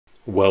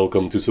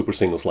Welcome to Super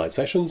Single Slide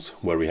Sessions,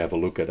 where we have a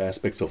look at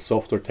aspects of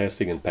software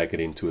testing and pack it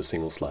into a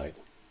single slide.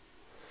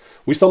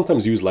 We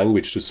sometimes use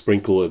language to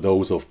sprinkle a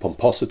dose of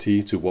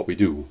pomposity to what we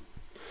do.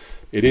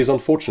 It is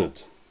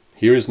unfortunate.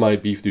 Here is my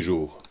beef du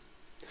jour.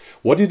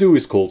 What you do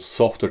is called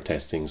software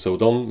testing, so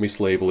don't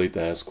mislabel it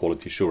as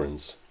quality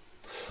assurance.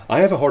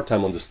 I have a hard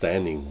time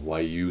understanding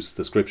why you use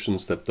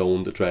descriptions that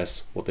don't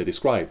address what they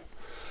describe.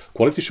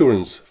 Quality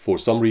assurance, for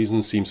some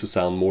reason, seems to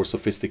sound more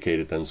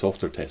sophisticated than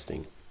software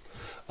testing.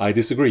 I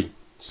disagree.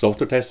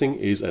 Software testing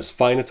is as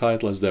fine a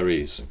title as there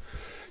is.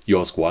 You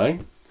ask why?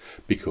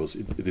 Because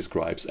it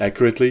describes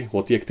accurately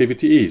what the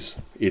activity is.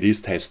 It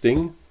is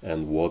testing,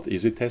 and what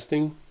is it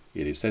testing?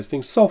 It is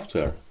testing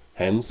software,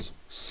 hence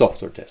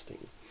software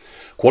testing.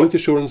 Quality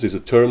assurance is a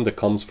term that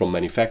comes from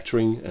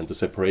manufacturing and the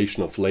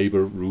separation of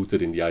labor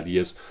rooted in the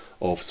ideas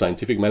of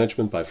scientific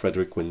management by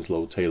Frederick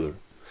Winslow Taylor.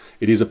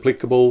 It is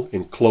applicable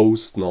in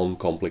closed,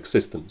 non-complex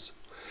systems.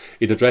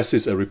 It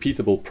addresses a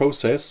repeatable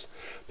process.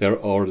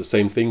 There are the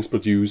same things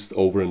produced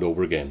over and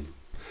over again.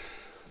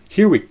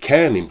 Here we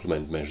can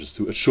implement measures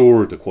to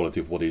assure the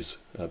quality of what is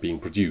being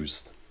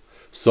produced.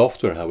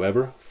 Software,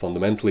 however,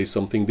 fundamentally is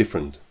something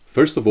different.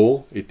 First of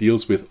all, it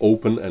deals with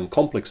open and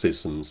complex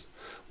systems,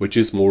 which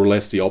is more or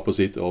less the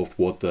opposite of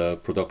what the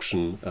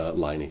production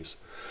line is.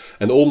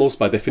 And almost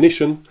by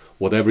definition,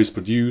 whatever is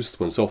produced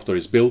when software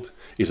is built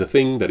is a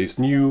thing that is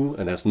new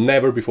and has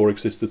never before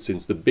existed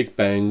since the Big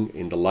Bang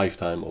in the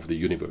lifetime of the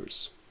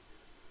universe.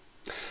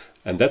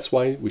 And that's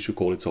why we should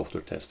call it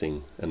software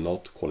testing and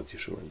not quality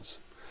assurance.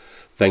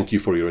 Thank you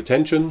for your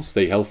attention,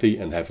 stay healthy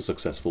and have a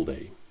successful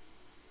day.